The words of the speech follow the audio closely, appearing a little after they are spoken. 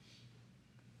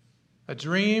A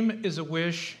dream is a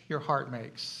wish your heart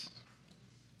makes.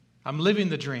 I'm living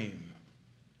the dream.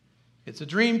 It's a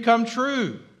dream come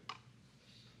true.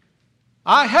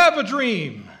 I have a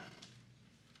dream.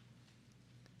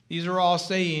 These are all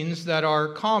sayings that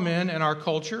are common in our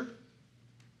culture.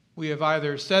 We have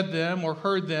either said them or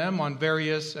heard them on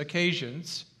various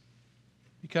occasions,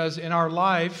 because in our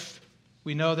life,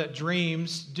 we know that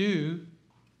dreams do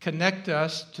connect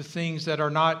us to things that are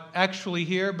not actually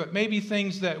here, but maybe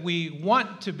things that we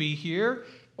want to be here,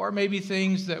 or maybe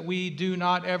things that we do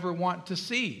not ever want to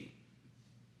see.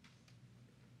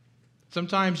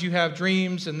 Sometimes you have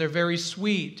dreams and they're very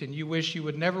sweet and you wish you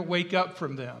would never wake up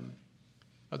from them.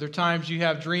 Other times you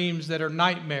have dreams that are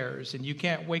nightmares and you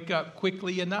can't wake up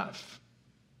quickly enough.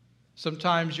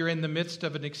 Sometimes you're in the midst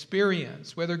of an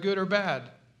experience, whether good or bad,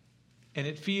 and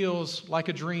it feels like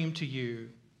a dream to you.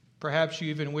 Perhaps you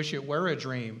even wish it were a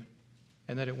dream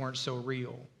and that it weren't so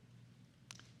real.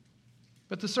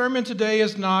 But the sermon today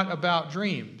is not about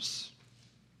dreams.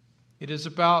 It is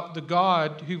about the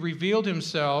God who revealed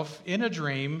himself in a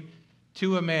dream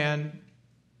to a man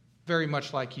very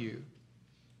much like you.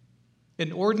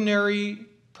 An ordinary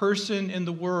person in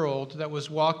the world that was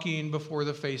walking before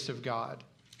the face of God,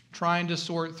 trying to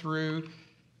sort through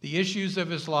the issues of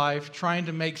his life, trying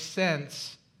to make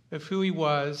sense of who he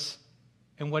was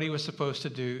and what he was supposed to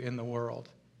do in the world.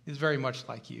 He's very much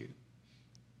like you.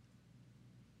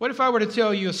 What if I were to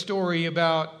tell you a story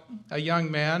about a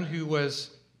young man who was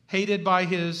hated by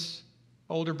his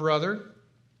older brother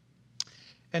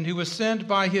and who was sent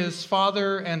by his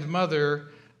father and mother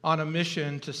on a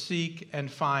mission to seek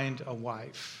and find a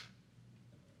wife?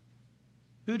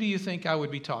 Who do you think I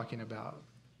would be talking about?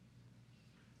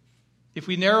 If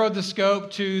we narrowed the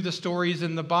scope to the stories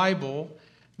in the Bible,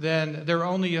 then there are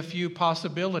only a few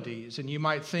possibilities, and you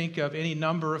might think of any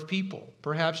number of people.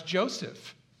 Perhaps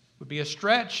Joseph would be a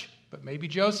stretch, but maybe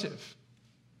Joseph.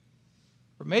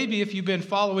 Or maybe if you've been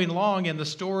following along in the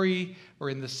story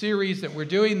or in the series that we're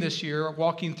doing this year,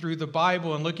 walking through the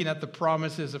Bible and looking at the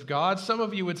promises of God, some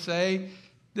of you would say,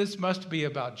 this must be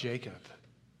about Jacob.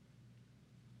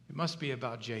 It must be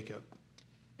about Jacob.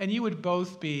 And you would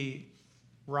both be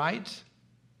right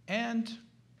and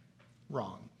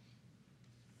wrong.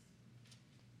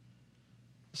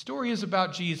 The story is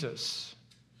about Jesus.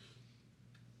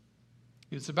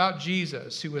 It's about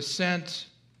Jesus who was sent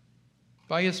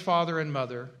by his father and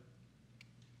mother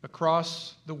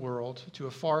across the world to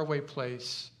a faraway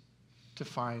place to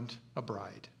find a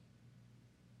bride.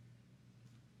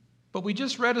 But we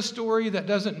just read a story that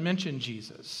doesn't mention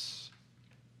Jesus.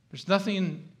 There's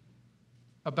nothing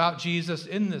about Jesus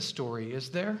in this story,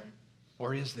 is there?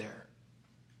 Or is there?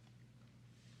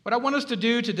 What I want us to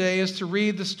do today is to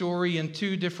read the story in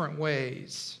two different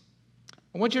ways.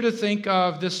 I want you to think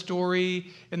of this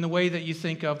story in the way that you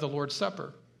think of the Lord's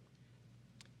Supper.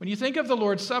 When you think of the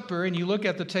Lord's Supper and you look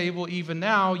at the table even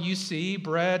now, you see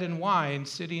bread and wine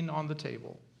sitting on the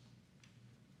table.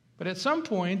 But at some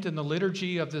point in the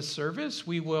liturgy of this service,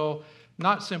 we will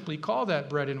not simply call that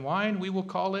bread and wine, we will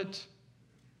call it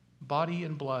body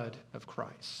and blood of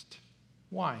Christ.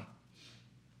 Why?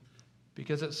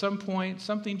 Because at some point,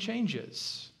 something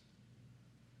changes.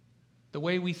 The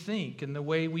way we think and the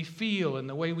way we feel and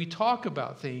the way we talk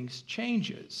about things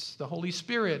changes. The Holy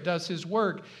Spirit does his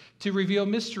work to reveal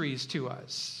mysteries to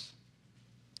us.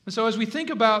 And so as we think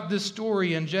about this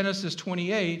story in Genesis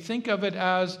 28, think of it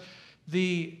as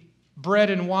the bread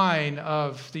and wine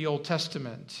of the Old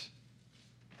Testament.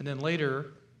 And then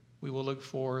later, we will look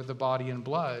for the body and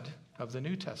blood of the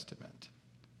New Testament.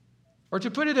 Or to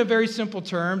put it in very simple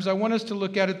terms, I want us to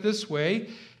look at it this way.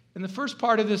 In the first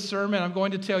part of this sermon, I'm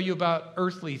going to tell you about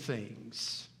earthly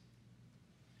things.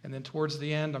 And then towards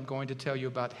the end, I'm going to tell you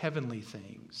about heavenly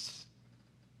things.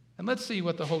 And let's see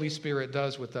what the Holy Spirit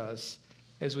does with us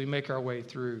as we make our way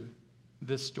through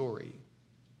this story.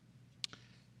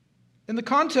 In the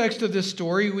context of this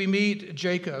story, we meet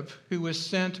Jacob, who was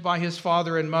sent by his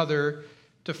father and mother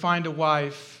to find a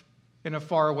wife in a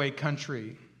faraway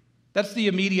country. That's the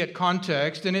immediate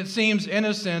context, and it seems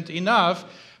innocent enough.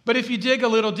 But if you dig a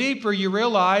little deeper, you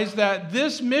realize that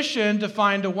this mission to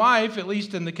find a wife, at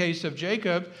least in the case of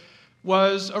Jacob,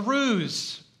 was a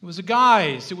ruse. It was a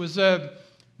guise. It was a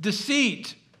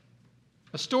deceit.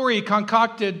 A story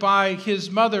concocted by his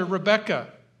mother, Rebekah.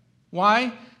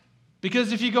 Why?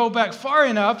 Because if you go back far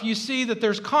enough, you see that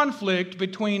there's conflict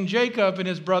between Jacob and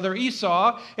his brother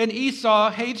Esau. And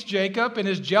Esau hates Jacob and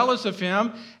is jealous of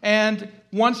him and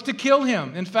wants to kill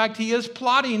him. In fact, he is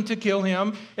plotting to kill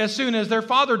him as soon as their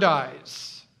father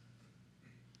dies.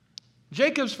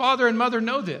 Jacob's father and mother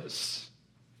know this.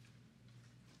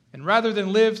 And rather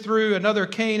than live through another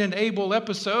Cain and Abel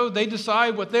episode, they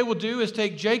decide what they will do is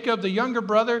take Jacob, the younger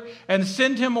brother, and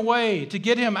send him away to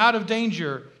get him out of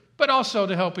danger, but also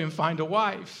to help him find a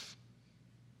wife.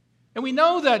 And we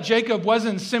know that Jacob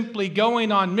wasn't simply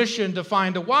going on mission to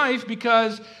find a wife,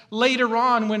 because later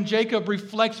on, when Jacob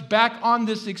reflects back on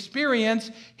this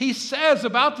experience, he says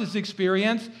about this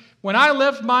experience, "When I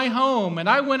left my home and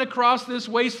I went across this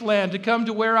wasteland to come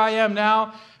to where I am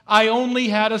now, I only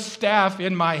had a staff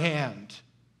in my hand."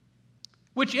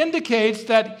 Which indicates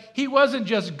that he wasn't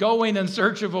just going in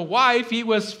search of a wife, he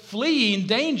was fleeing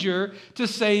danger to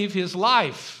save his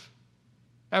life.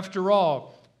 After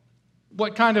all,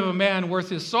 what kind of a man worth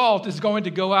his salt is going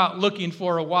to go out looking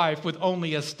for a wife with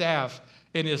only a staff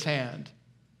in his hand?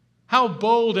 How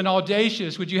bold and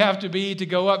audacious would you have to be to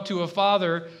go up to a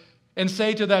father and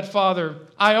say to that father,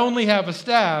 "I only have a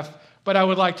staff, but I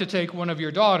would like to take one of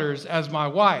your daughters as my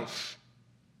wife"?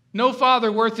 No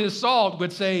father worth his salt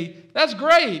would say, "That's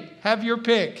great, have your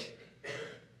pick."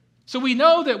 So we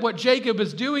know that what Jacob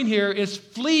is doing here is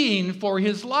fleeing for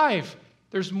his life.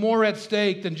 There's more at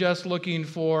stake than just looking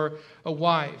for a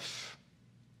wife.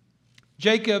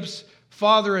 Jacob's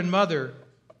father and mother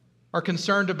are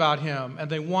concerned about him, and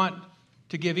they want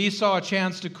to give Esau a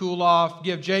chance to cool off,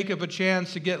 give Jacob a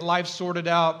chance to get life sorted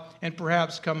out, and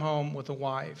perhaps come home with a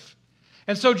wife.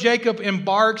 And so Jacob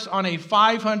embarks on a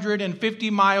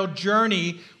 550-mile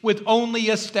journey with only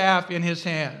a staff in his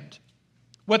hand.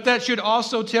 What that should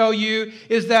also tell you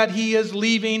is that he is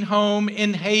leaving home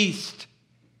in haste.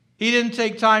 He didn't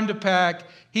take time to pack.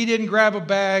 He didn't grab a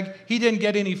bag. He didn't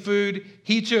get any food.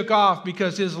 He took off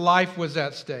because his life was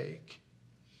at stake.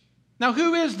 Now,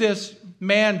 who is this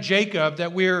man Jacob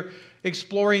that we're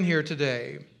exploring here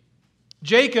today?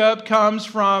 Jacob comes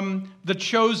from the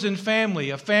chosen family,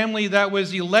 a family that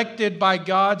was elected by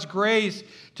God's grace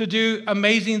to do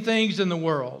amazing things in the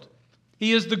world.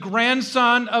 He is the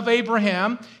grandson of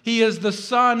Abraham. He is the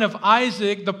son of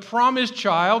Isaac, the promised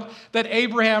child that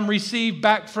Abraham received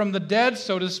back from the dead,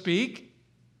 so to speak.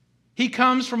 He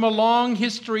comes from a long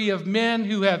history of men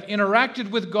who have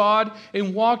interacted with God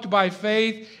and walked by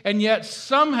faith, and yet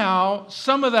somehow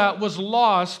some of that was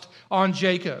lost on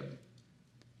Jacob.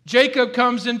 Jacob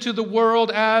comes into the world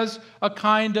as a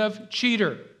kind of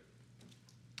cheater.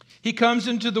 He comes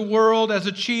into the world as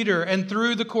a cheater, and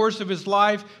through the course of his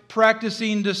life,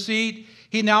 practicing deceit,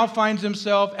 he now finds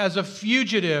himself as a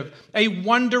fugitive, a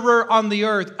wanderer on the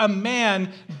earth, a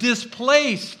man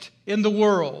displaced in the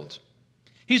world.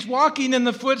 He's walking in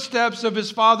the footsteps of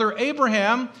his father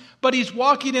Abraham, but he's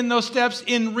walking in those steps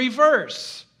in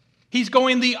reverse. He's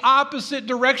going the opposite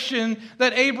direction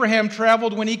that Abraham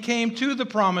traveled when he came to the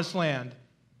promised land.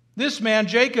 This man,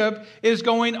 Jacob, is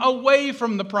going away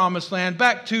from the promised land,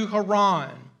 back to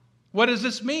Haran. What does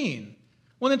this mean?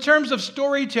 Well, in terms of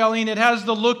storytelling, it has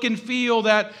the look and feel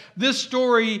that this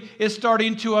story is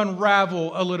starting to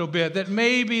unravel a little bit, that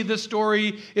maybe the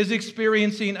story is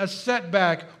experiencing a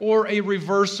setback or a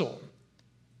reversal.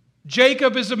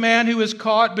 Jacob is a man who is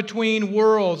caught between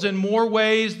worlds in more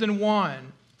ways than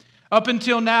one. Up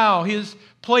until now, his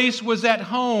place was at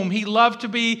home. He loved to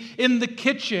be in the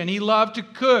kitchen. He loved to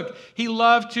cook. He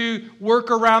loved to work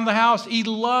around the house. He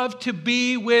loved to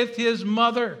be with his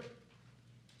mother.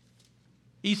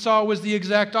 Esau was the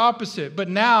exact opposite. But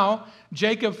now,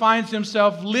 Jacob finds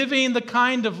himself living the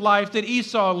kind of life that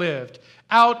Esau lived,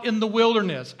 out in the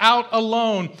wilderness, out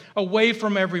alone, away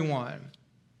from everyone.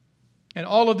 And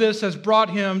all of this has brought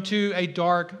him to a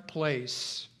dark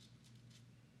place.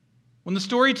 When the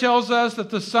story tells us that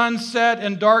the sun set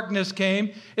and darkness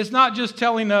came, it's not just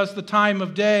telling us the time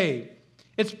of day.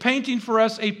 It's painting for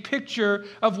us a picture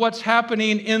of what's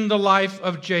happening in the life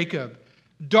of Jacob.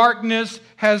 Darkness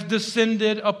has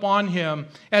descended upon him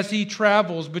as he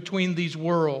travels between these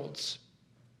worlds.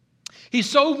 He's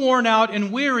so worn out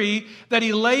and weary that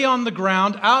he lay on the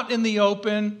ground out in the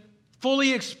open,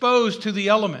 fully exposed to the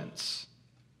elements.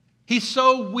 He's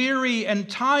so weary and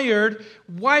tired,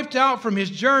 wiped out from his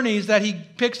journeys, that he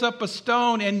picks up a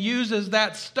stone and uses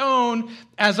that stone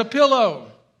as a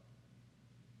pillow.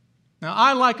 Now,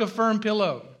 I like a firm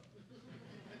pillow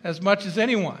as much as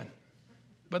anyone,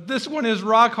 but this one is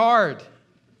rock hard,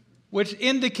 which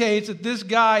indicates that this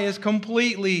guy is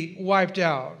completely wiped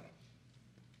out.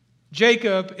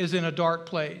 Jacob is in a dark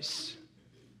place.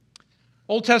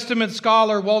 Old Testament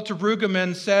scholar Walter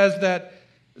Brueggemann says that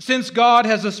since God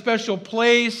has a special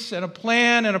place and a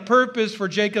plan and a purpose for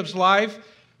Jacob's life,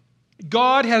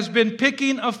 God has been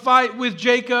picking a fight with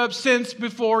Jacob since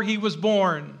before he was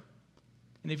born.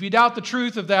 And if you doubt the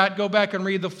truth of that, go back and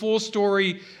read the full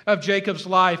story of Jacob's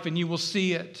life and you will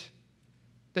see it.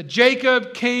 That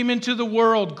Jacob came into the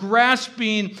world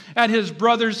grasping at his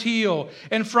brother's heel.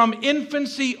 And from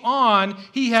infancy on,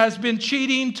 he has been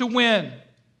cheating to win.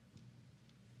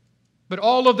 But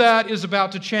all of that is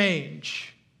about to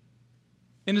change.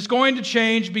 And it's going to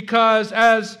change because,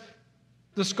 as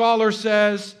the scholar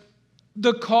says,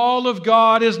 the call of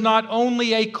God is not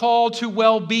only a call to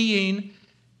well-being,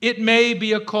 it may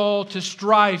be a call to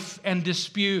strife and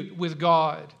dispute with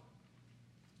God.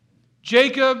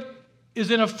 Jacob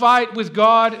is in a fight with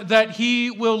God that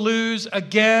he will lose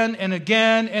again and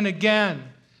again and again.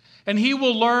 And he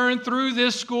will learn through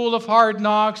this school of hard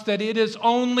knocks that it is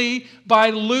only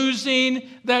by losing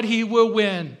that he will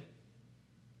win.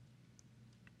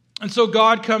 And so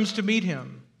God comes to meet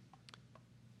him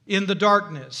in the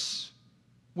darkness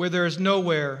where there is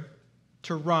nowhere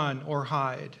to run or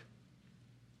hide.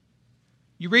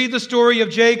 You read the story of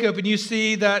Jacob and you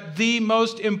see that the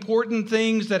most important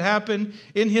things that happen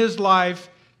in his life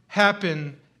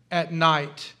happen at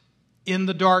night, in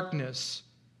the darkness,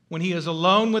 when he is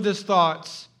alone with his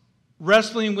thoughts,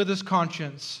 wrestling with his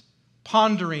conscience,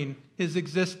 pondering his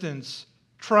existence,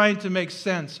 trying to make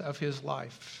sense of his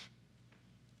life.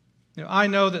 I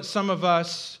know that some of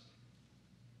us,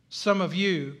 some of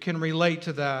you can relate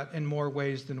to that in more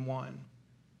ways than one.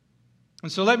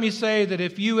 And so let me say that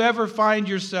if you ever find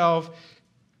yourself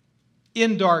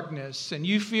in darkness and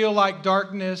you feel like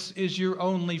darkness is your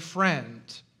only friend,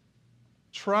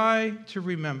 try to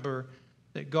remember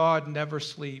that God never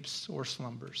sleeps or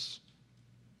slumbers.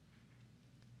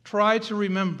 Try to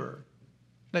remember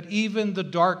that even the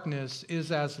darkness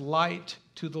is as light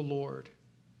to the Lord.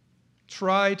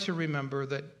 Try to remember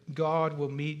that God will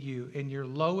meet you in your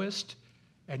lowest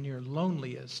and your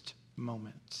loneliest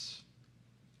moments.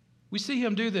 We see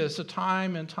him do this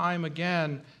time and time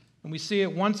again, and we see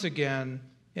it once again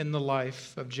in the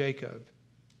life of Jacob.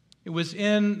 It was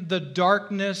in the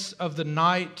darkness of the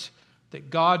night that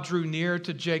God drew near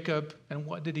to Jacob, and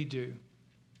what did he do?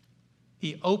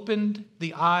 He opened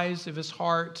the eyes of his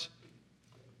heart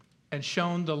and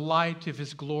shone the light of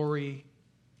his glory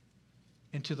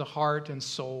into the heart and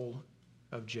soul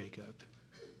of Jacob.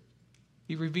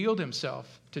 He revealed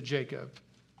himself to Jacob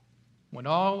when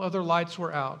all other lights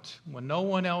were out, when no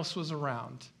one else was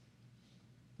around.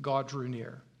 God drew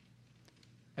near.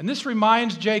 And this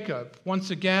reminds Jacob once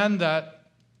again that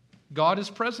God is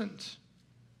present.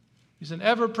 He's an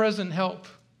ever-present help.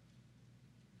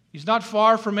 He's not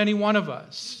far from any one of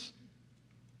us.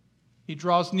 He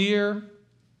draws near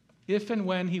if and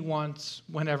when he wants,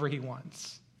 whenever he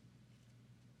wants.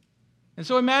 And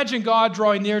so imagine God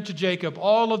drawing near to Jacob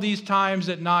all of these times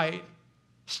at night,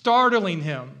 startling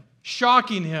him,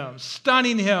 shocking him,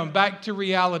 stunning him back to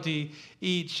reality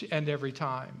each and every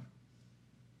time.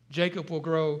 Jacob will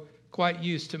grow quite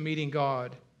used to meeting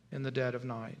God in the dead of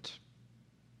night.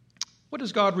 What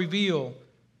does God reveal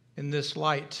in this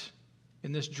light,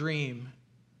 in this dream,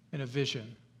 in a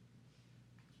vision?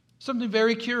 Something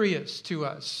very curious to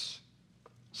us.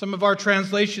 Some of our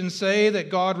translations say that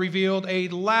God revealed a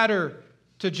ladder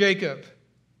to Jacob,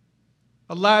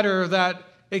 a ladder that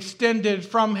extended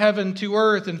from heaven to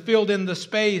earth and filled in the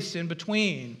space in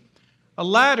between. A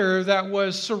ladder that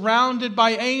was surrounded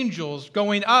by angels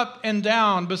going up and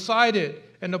down beside it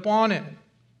and upon it.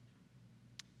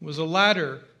 It was a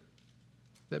ladder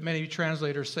that many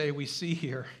translators say we see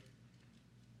here.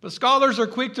 But scholars are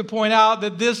quick to point out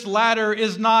that this ladder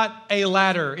is not a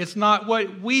ladder. It's not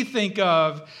what we think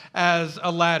of as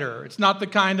a ladder. It's not the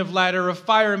kind of ladder a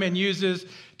fireman uses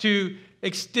to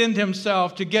extend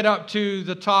himself to get up to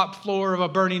the top floor of a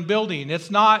burning building. It's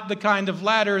not the kind of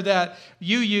ladder that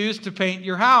you use to paint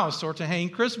your house or to hang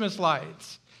Christmas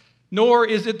lights. Nor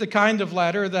is it the kind of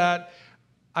ladder that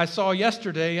I saw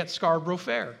yesterday at Scarborough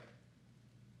Fair.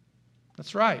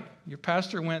 That's right. Your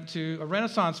pastor went to a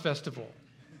Renaissance festival.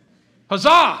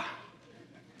 Huzzah!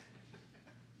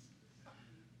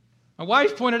 My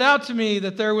wife pointed out to me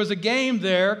that there was a game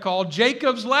there called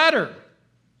Jacob's Ladder.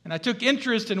 And I took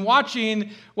interest in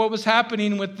watching what was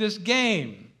happening with this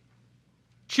game.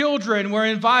 Children were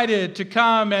invited to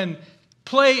come and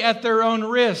play at their own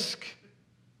risk.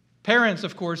 Parents,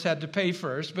 of course, had to pay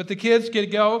first, but the kids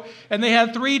could go, and they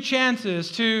had 3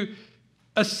 chances to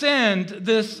ascend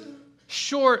this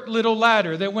short little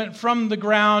ladder that went from the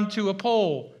ground to a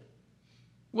pole.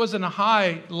 It wasn't a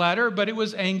high ladder, but it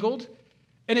was angled,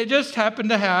 and it just happened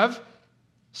to have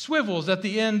swivels at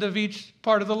the end of each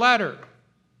part of the ladder,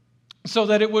 so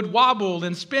that it would wobble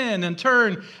and spin and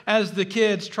turn as the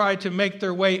kids tried to make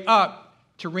their way up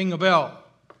to ring a bell.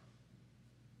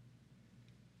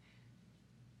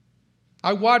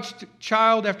 I watched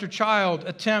child after child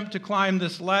attempt to climb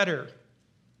this ladder.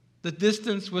 The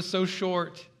distance was so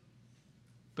short,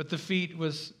 but the feat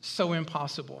was so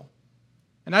impossible.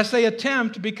 And I say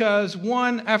attempt because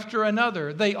one after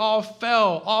another, they all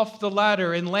fell off the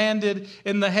ladder and landed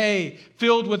in the hay,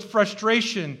 filled with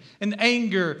frustration and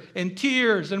anger and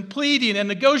tears and pleading and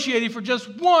negotiating for just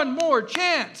one more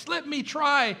chance. Let me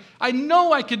try. I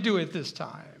know I could do it this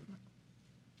time.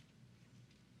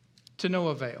 To no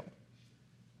avail.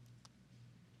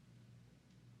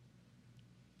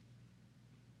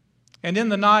 And in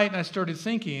the night, I started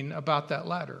thinking about that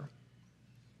ladder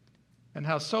and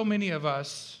how so many of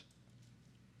us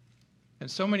and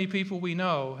so many people we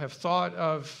know have thought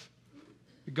of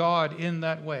God in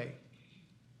that way.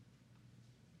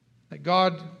 That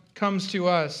God comes to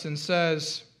us and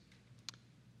says,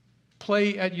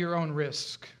 play at your own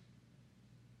risk.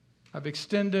 I've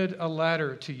extended a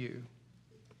ladder to you.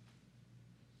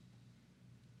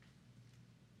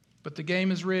 But the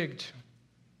game is rigged.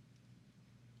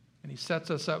 And he sets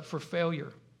us up for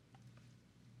failure.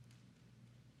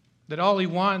 That all he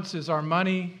wants is our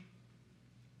money,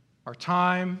 our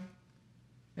time,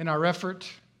 and our effort.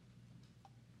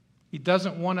 He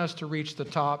doesn't want us to reach the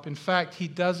top. In fact, he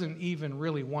doesn't even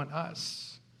really want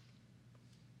us.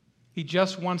 He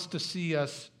just wants to see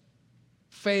us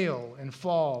fail and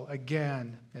fall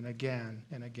again and again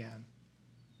and again.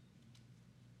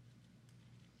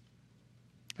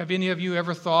 Have any of you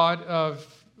ever thought of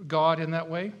God in that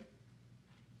way?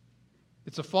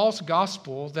 It's a false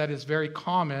gospel that is very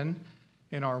common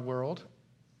in our world.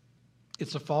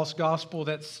 It's a false gospel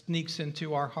that sneaks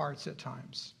into our hearts at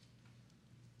times.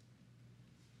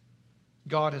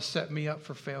 God has set me up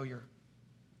for failure.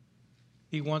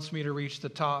 He wants me to reach the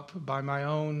top by my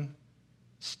own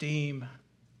steam,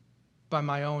 by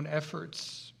my own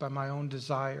efforts, by my own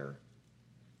desire.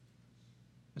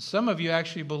 And some of you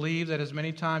actually believe that as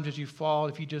many times as you fall,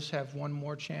 if you just have one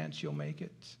more chance, you'll make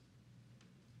it.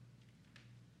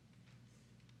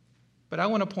 But I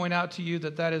want to point out to you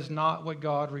that that is not what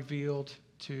God revealed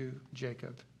to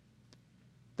Jacob.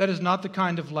 That is not the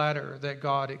kind of ladder that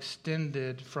God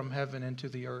extended from heaven into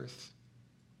the earth.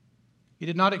 He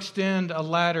did not extend a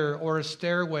ladder or a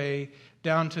stairway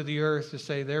down to the earth to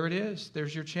say, there it is,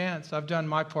 there's your chance. I've done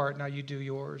my part, now you do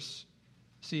yours.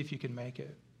 See if you can make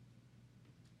it.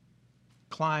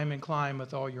 Climb and climb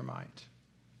with all your might.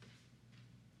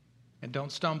 And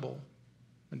don't stumble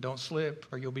and don't slip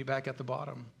or you'll be back at the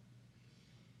bottom.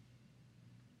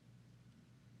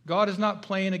 God is not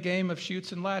playing a game of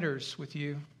chutes and ladders with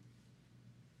you.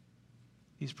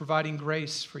 He's providing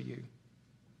grace for you.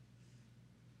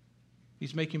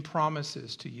 He's making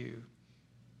promises to you.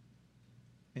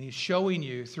 And he's showing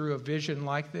you through a vision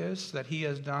like this that he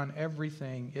has done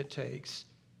everything it takes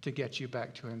to get you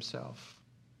back to himself.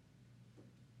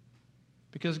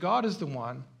 Because God is the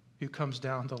one who comes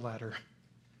down the ladder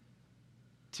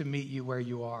to meet you where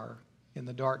you are in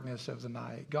the darkness of the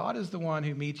night. God is the one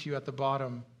who meets you at the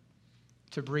bottom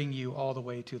to bring you all the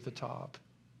way to the top.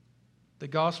 The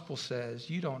gospel says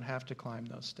you don't have to climb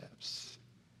those steps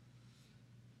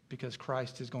because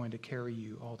Christ is going to carry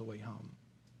you all the way home.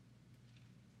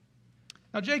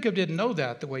 Now, Jacob didn't know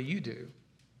that the way you do.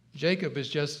 Jacob is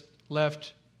just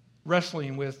left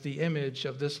wrestling with the image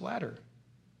of this ladder.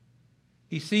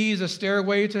 He sees a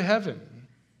stairway to heaven,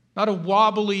 not a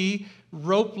wobbly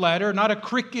rope ladder, not a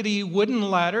crickety wooden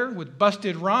ladder with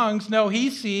busted rungs. No, he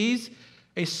sees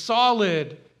a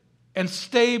solid and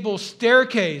stable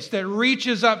staircase that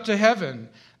reaches up to heaven,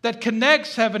 that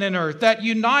connects heaven and earth, that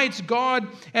unites God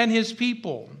and his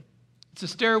people. It's a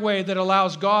stairway that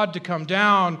allows God to come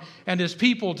down and his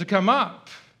people to come up.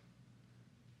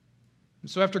 And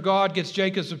so after God gets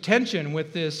Jacob's attention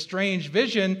with this strange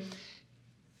vision,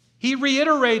 he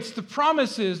reiterates the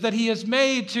promises that he has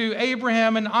made to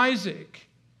Abraham and Isaac.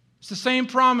 It's the same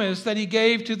promise that he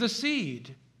gave to the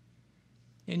seed.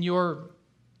 In your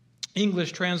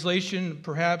English translation,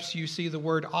 perhaps you see the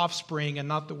word offspring and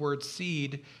not the word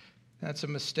seed. That's a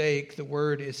mistake. The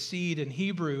word is seed in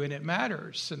Hebrew, and it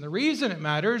matters. And the reason it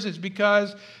matters is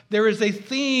because there is a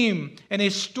theme and a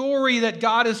story that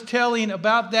God is telling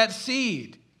about that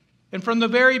seed. And from the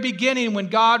very beginning, when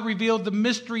God revealed the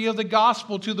mystery of the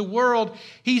gospel to the world,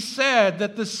 he said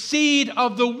that the seed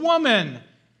of the woman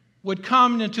would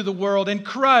come into the world and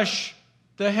crush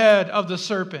the head of the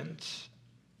serpent.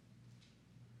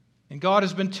 And God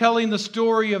has been telling the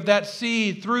story of that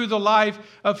seed through the life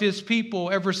of his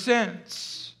people ever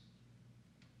since.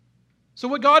 So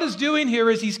what God is doing here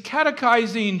is he's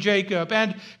catechizing Jacob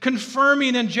and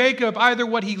confirming in Jacob either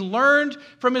what he learned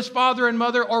from his father and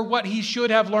mother or what he should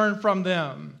have learned from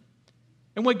them.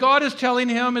 And what God is telling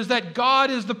him is that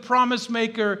God is the promise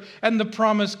maker and the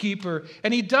promise keeper.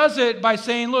 And he does it by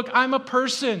saying, look, I'm a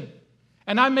person.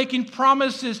 And I'm making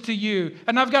promises to you.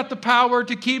 And I've got the power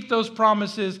to keep those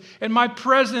promises. And my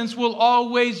presence will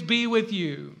always be with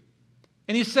you.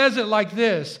 And he says it like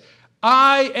this: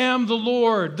 I am the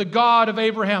Lord, the God of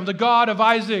Abraham, the God of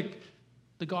Isaac,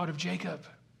 the God of Jacob.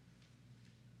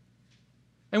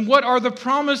 And what are the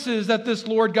promises that this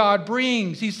Lord God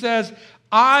brings? He says,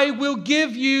 I will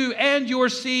give you and your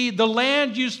seed the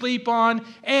land you sleep on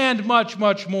and much,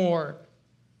 much more.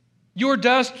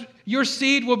 Your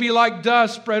seed will be like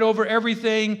dust spread over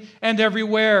everything and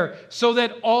everywhere, so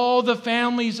that all the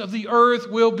families of the earth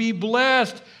will be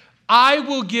blessed. I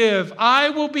will give.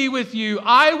 I will be with you.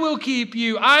 I will keep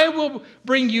you. I will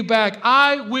bring you back.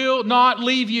 I will not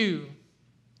leave you.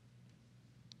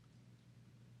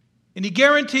 And he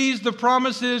guarantees the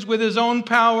promises with his own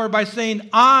power by saying,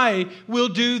 I will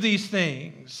do these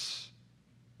things.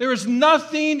 There is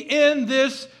nothing in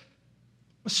this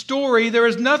story, there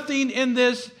is nothing in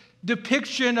this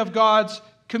depiction of God's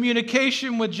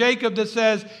communication with Jacob that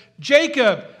says,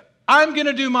 Jacob, I'm going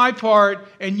to do my part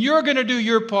and you're going to do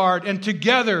your part, and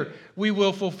together we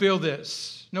will fulfill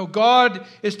this. No, God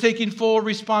is taking full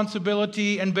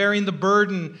responsibility and bearing the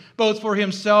burden both for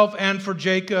himself and for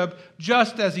Jacob,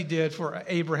 just as he did for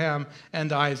Abraham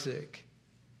and Isaac.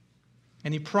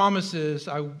 And he promises,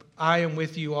 I am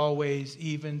with you always,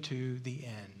 even to the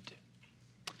end.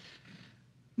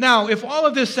 Now, if all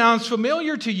of this sounds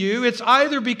familiar to you, it's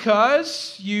either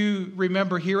because you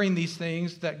remember hearing these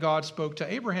things that God spoke to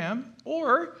Abraham,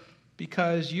 or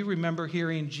because you remember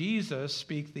hearing Jesus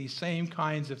speak these same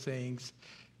kinds of things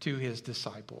to his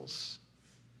disciples.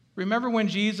 Remember when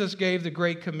Jesus gave the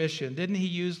Great Commission, didn't he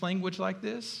use language like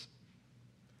this?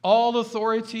 All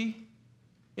authority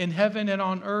in heaven and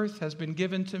on earth has been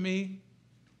given to me.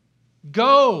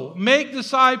 Go, make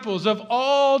disciples of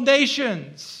all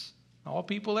nations, all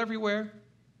people everywhere.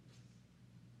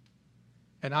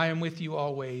 And I am with you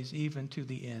always, even to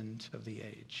the end of the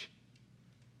age.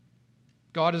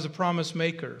 God is a promise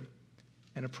maker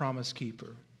and a promise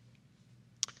keeper.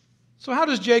 So how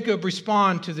does Jacob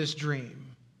respond to this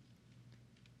dream?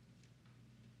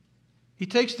 He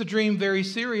takes the dream very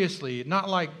seriously, not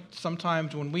like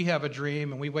sometimes when we have a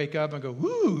dream and we wake up and go,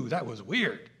 whoo, that was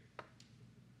weird.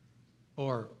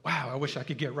 Or, wow, I wish I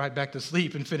could get right back to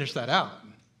sleep and finish that out.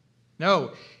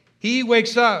 No, he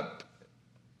wakes up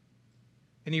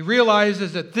and he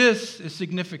realizes that this is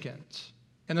significant.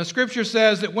 And the scripture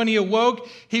says that when he awoke,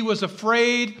 he was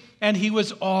afraid and he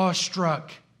was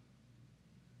awestruck.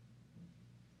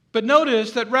 But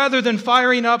notice that rather than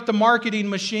firing up the marketing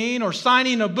machine or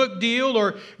signing a book deal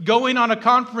or going on a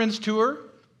conference tour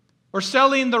or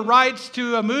selling the rights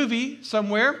to a movie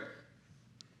somewhere,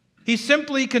 he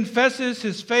simply confesses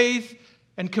his faith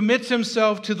and commits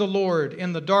himself to the Lord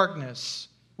in the darkness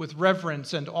with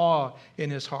reverence and awe in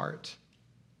his heart.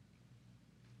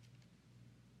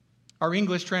 Our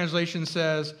English translation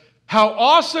says, how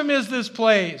awesome is this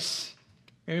place?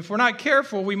 And if we're not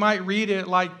careful, we might read it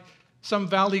like some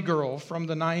valley girl from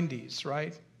the 90s,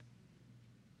 right?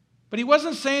 But he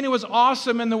wasn't saying it was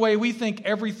awesome in the way we think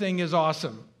everything is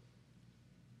awesome.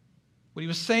 What he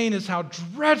was saying is, how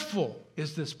dreadful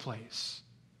is this place?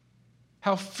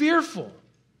 How fearful,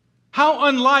 how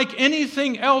unlike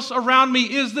anything else around me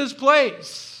is this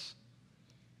place?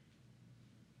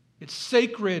 It's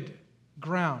sacred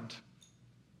ground.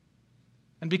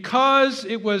 And because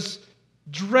it was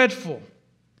dreadful,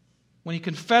 when he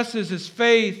confesses his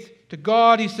faith to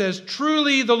God, he says,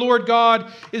 truly the Lord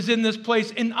God is in this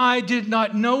place, and I did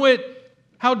not know it.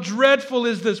 How dreadful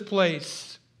is this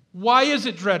place? Why is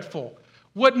it dreadful?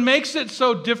 What makes it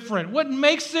so different? What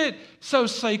makes it so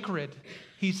sacred?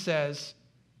 He says,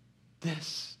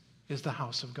 this is the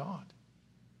house of God.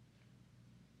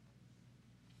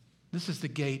 This is the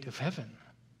gate of heaven.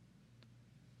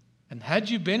 And had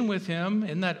you been with him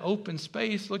in that open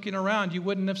space looking around, you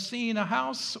wouldn't have seen a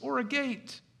house or a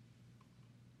gate.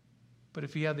 But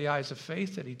if you had the eyes of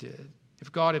faith that he did,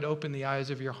 if God had opened the eyes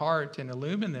of your heart and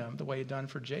illumined them the way he'd done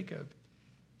for Jacob,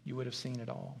 you would have seen it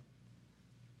all.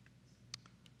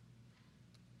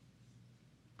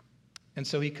 And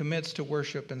so he commits to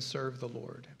worship and serve the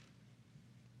Lord.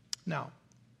 Now,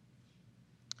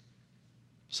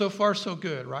 so far so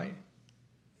good, right?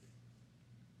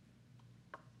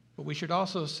 But we should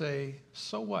also say,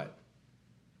 so what?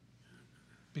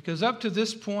 Because up to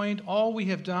this point, all we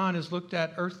have done is looked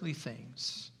at earthly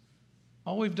things.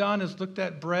 All we've done is looked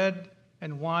at bread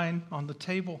and wine on the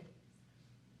table.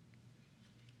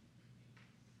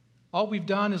 All we've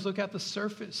done is look at the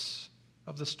surface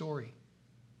of the story.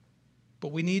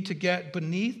 But we need to get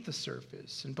beneath the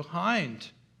surface and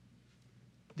behind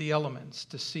the elements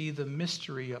to see the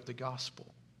mystery of the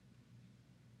gospel.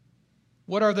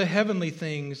 What are the heavenly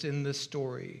things in this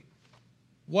story?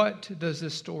 What does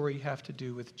this story have to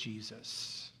do with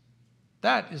Jesus?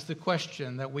 That is the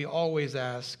question that we always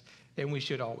ask, and we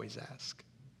should always ask.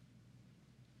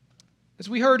 As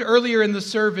we heard earlier in the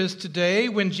service today,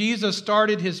 when Jesus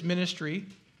started his ministry,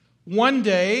 one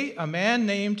day a man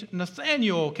named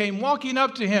Nathanael came walking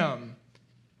up to him.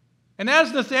 And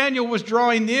as Nathanael was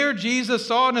drawing near, Jesus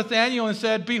saw Nathanael and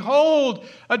said, "Behold,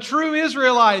 a true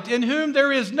Israelite in whom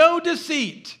there is no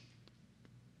deceit."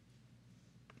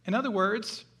 In other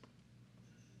words,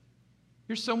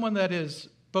 you're someone that is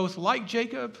both like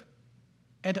Jacob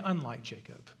and unlike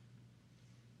Jacob.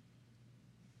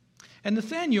 And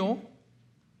Nathanael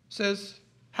says,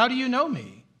 "How do you know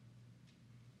me?"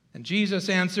 And Jesus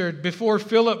answered, "Before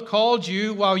Philip called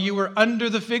you while you were under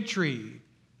the fig tree,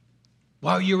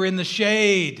 while you were in the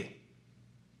shade,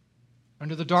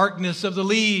 under the darkness of the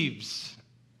leaves,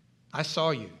 I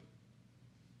saw you."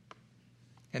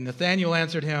 And Nathanael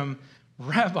answered him,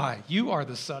 "Rabbi, you are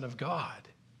the Son of God.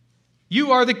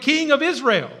 You are the King of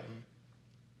Israel."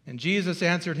 And Jesus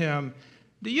answered him,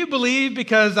 "Do you believe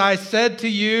because I said to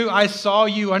you, I saw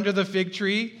you under the fig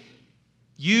tree?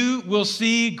 You will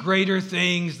see greater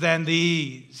things than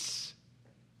these.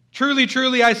 Truly,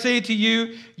 truly, I say to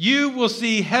you, you will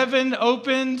see heaven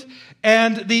opened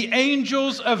and the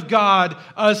angels of God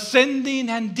ascending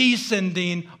and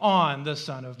descending on the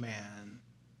Son of Man."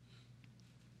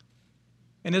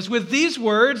 And it's with these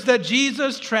words that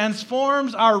Jesus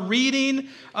transforms our reading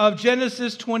of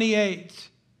Genesis 28.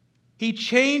 He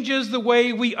changes the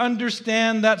way we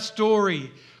understand that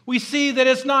story. We see that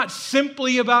it's not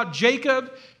simply about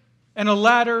Jacob and a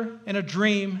ladder and a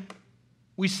dream.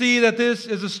 We see that this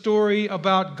is a story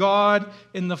about God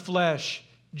in the flesh.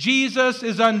 Jesus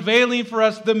is unveiling for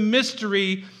us the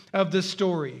mystery of this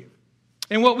story.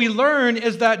 And what we learn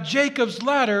is that Jacob's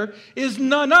ladder is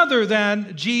none other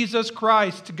than Jesus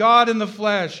Christ, God in the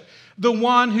flesh, the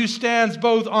one who stands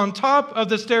both on top of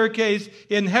the staircase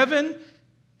in heaven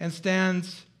and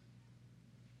stands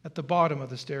at the bottom of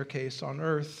the staircase on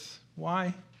earth.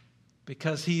 Why?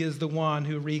 Because he is the one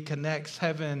who reconnects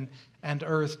heaven and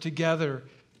earth together,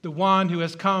 the one who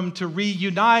has come to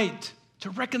reunite,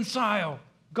 to reconcile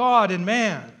God and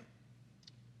man.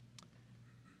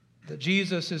 That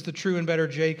Jesus is the true and better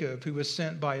Jacob who was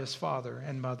sent by his father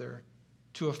and mother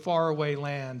to a faraway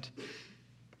land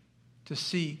to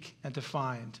seek and to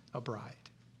find a bride.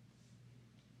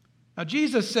 Now,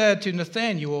 Jesus said to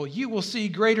Nathanael, "You will see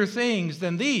greater things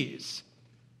than these.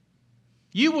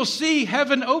 You will see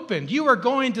heaven opened. You are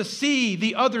going to see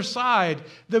the other side,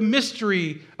 the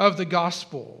mystery of the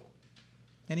gospel."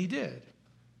 And he did.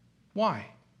 Why?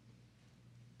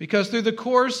 Because through the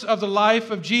course of the life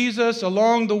of Jesus,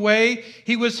 along the way,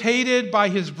 he was hated by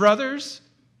his brothers,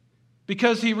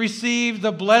 because he received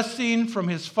the blessing from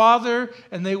his father,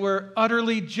 and they were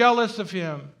utterly jealous of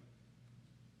him.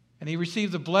 And he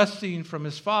received the blessing from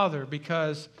his father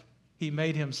because he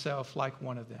made himself like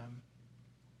one of them.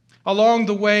 Along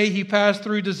the way, he passed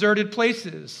through deserted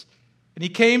places, and he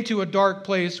came to a dark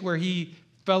place where he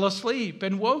fell asleep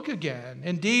and woke again.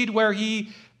 Indeed, where he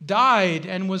died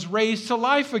and was raised to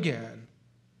life again.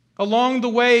 Along the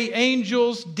way,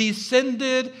 angels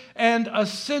descended and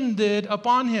ascended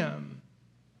upon him.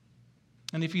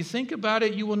 And if you think about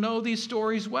it, you will know these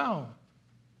stories well.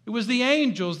 It was the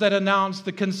angels that announced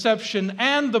the conception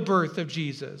and the birth of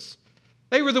Jesus.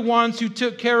 They were the ones who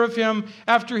took care of him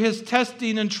after his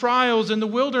testing and trials in the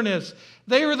wilderness.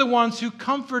 They were the ones who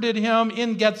comforted him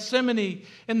in Gethsemane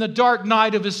in the dark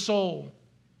night of his soul.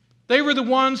 They were the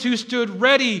ones who stood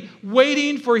ready,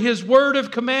 waiting for his word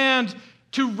of command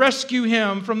to rescue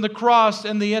him from the cross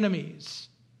and the enemies.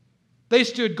 They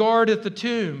stood guard at the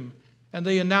tomb, and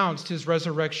they announced his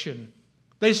resurrection.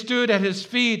 They stood at his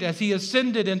feet as he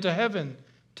ascended into heaven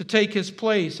to take his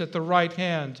place at the right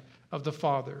hand of the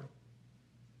Father.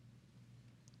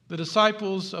 The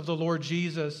disciples of the Lord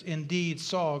Jesus indeed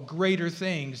saw greater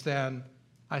things than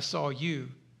 "I saw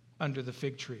you under the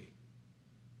fig tree."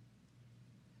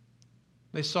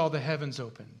 They saw the heavens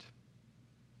opened.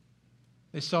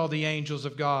 They saw the angels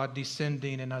of God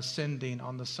descending and ascending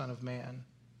on the Son of Man.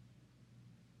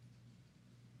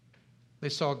 They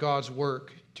saw God's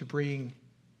work to bring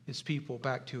his people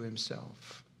back to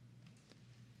himself.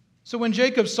 So when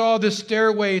Jacob saw this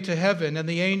stairway to heaven and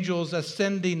the angels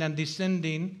ascending and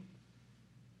descending,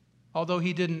 although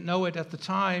he didn't know it at the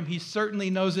time, he certainly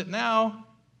knows it now.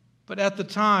 But at the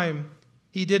time,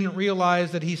 he didn't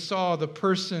realize that he saw the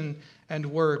person and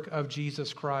work of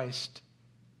Jesus Christ.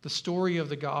 the story of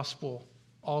the gospel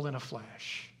all in a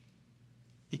flash.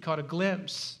 He caught a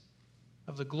glimpse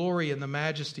of the glory and the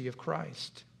majesty of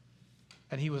Christ.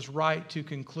 And he was right to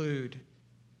conclude,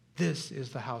 this is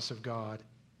the house of God.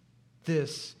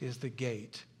 This is the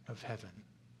gate of heaven.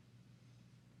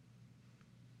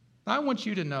 I want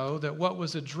you to know that what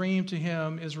was a dream to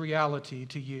him is reality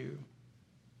to you.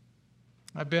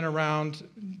 I've been around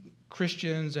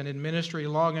Christians and in ministry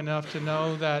long enough to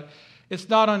know that it's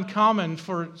not uncommon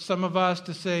for some of us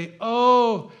to say,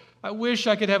 oh, I wish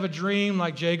I could have a dream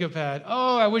like Jacob had.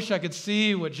 Oh, I wish I could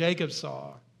see what Jacob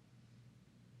saw.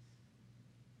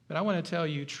 But I want to tell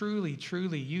you, truly,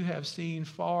 truly, you have seen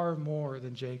far more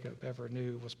than Jacob ever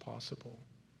knew was possible.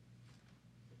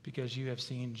 Because you have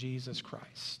seen Jesus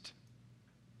Christ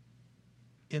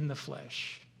in the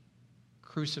flesh,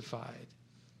 crucified,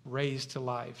 raised to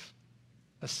life,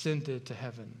 ascended to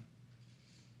heaven.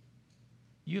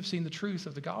 You have seen the truth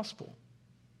of the gospel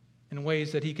in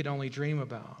ways that he could only dream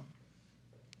about.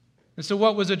 And so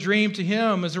what was a dream to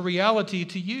him is a reality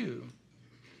to you.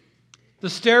 The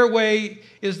stairway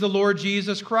is the Lord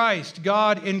Jesus Christ,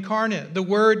 God incarnate, the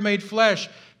Word made flesh,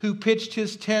 who pitched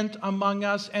his tent among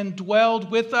us and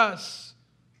dwelled with us.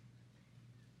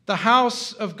 The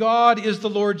house of God is the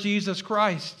Lord Jesus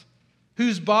Christ,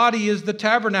 whose body is the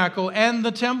tabernacle and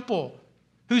the temple,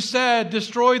 who said,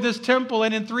 destroy this temple,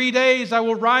 and in 3 days I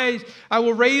will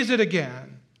raise it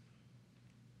again.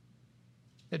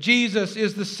 That Jesus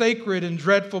is the sacred and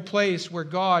dreadful place where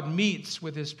God meets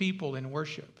with his people in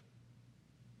worship.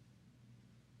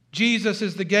 Jesus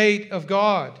is the gate of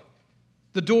God,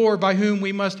 the door by whom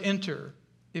we must enter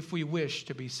if we wish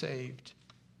to be saved.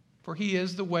 For he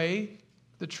is the way,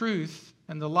 the truth,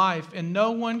 and the life, and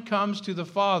no one comes to the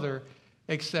Father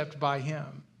except by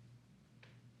him.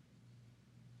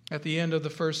 At the end of the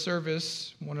first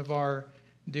service, one of our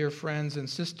dear friends and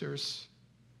sisters,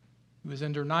 who was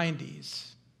in her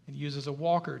 90s and uses a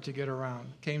walker to get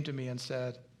around, came to me and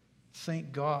said,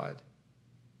 thank God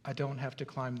I don't have to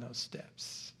climb those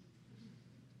steps.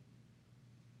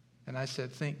 And I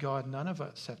said, thank God none of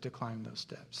us have to climb those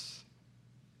steps.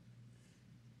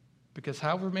 Because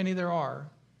however many there are,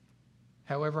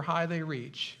 however high they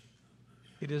reach,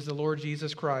 it is the Lord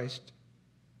Jesus Christ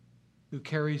who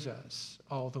carries us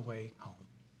all the way home.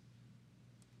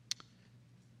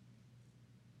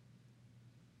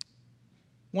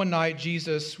 One night,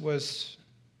 Jesus was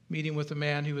meeting with a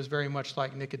man who was very much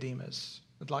like Nicodemus,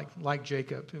 like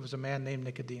Jacob. It was a man named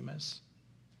Nicodemus.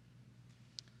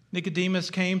 Nicodemus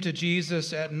came to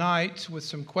Jesus at night with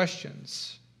some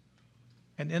questions.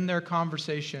 And in their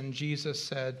conversation, Jesus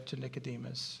said to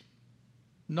Nicodemus,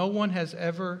 no one has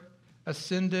ever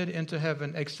ascended into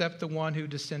heaven except the one who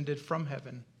descended from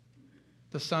heaven,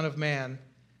 the Son of Man.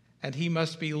 And he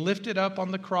must be lifted up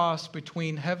on the cross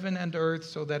between heaven and earth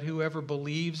so that whoever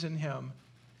believes in him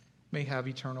may have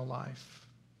eternal life.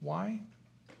 Why?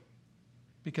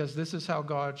 Because this is how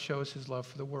God shows his love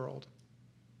for the world.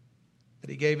 That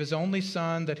he gave his only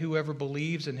Son, that whoever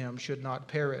believes in him should not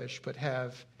perish, but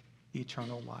have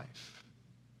eternal life.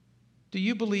 Do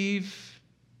you believe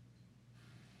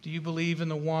in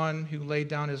the one who laid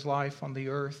down his life on the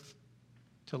earth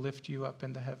to lift you up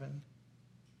into heaven?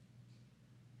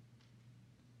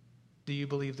 Do you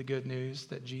believe the good news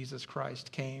that Jesus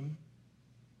Christ came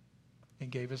and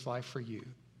gave his life for you?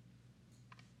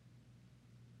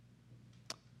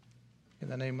 In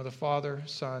the name of the Father,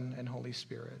 Son, and Holy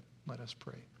Spirit, let us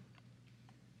pray.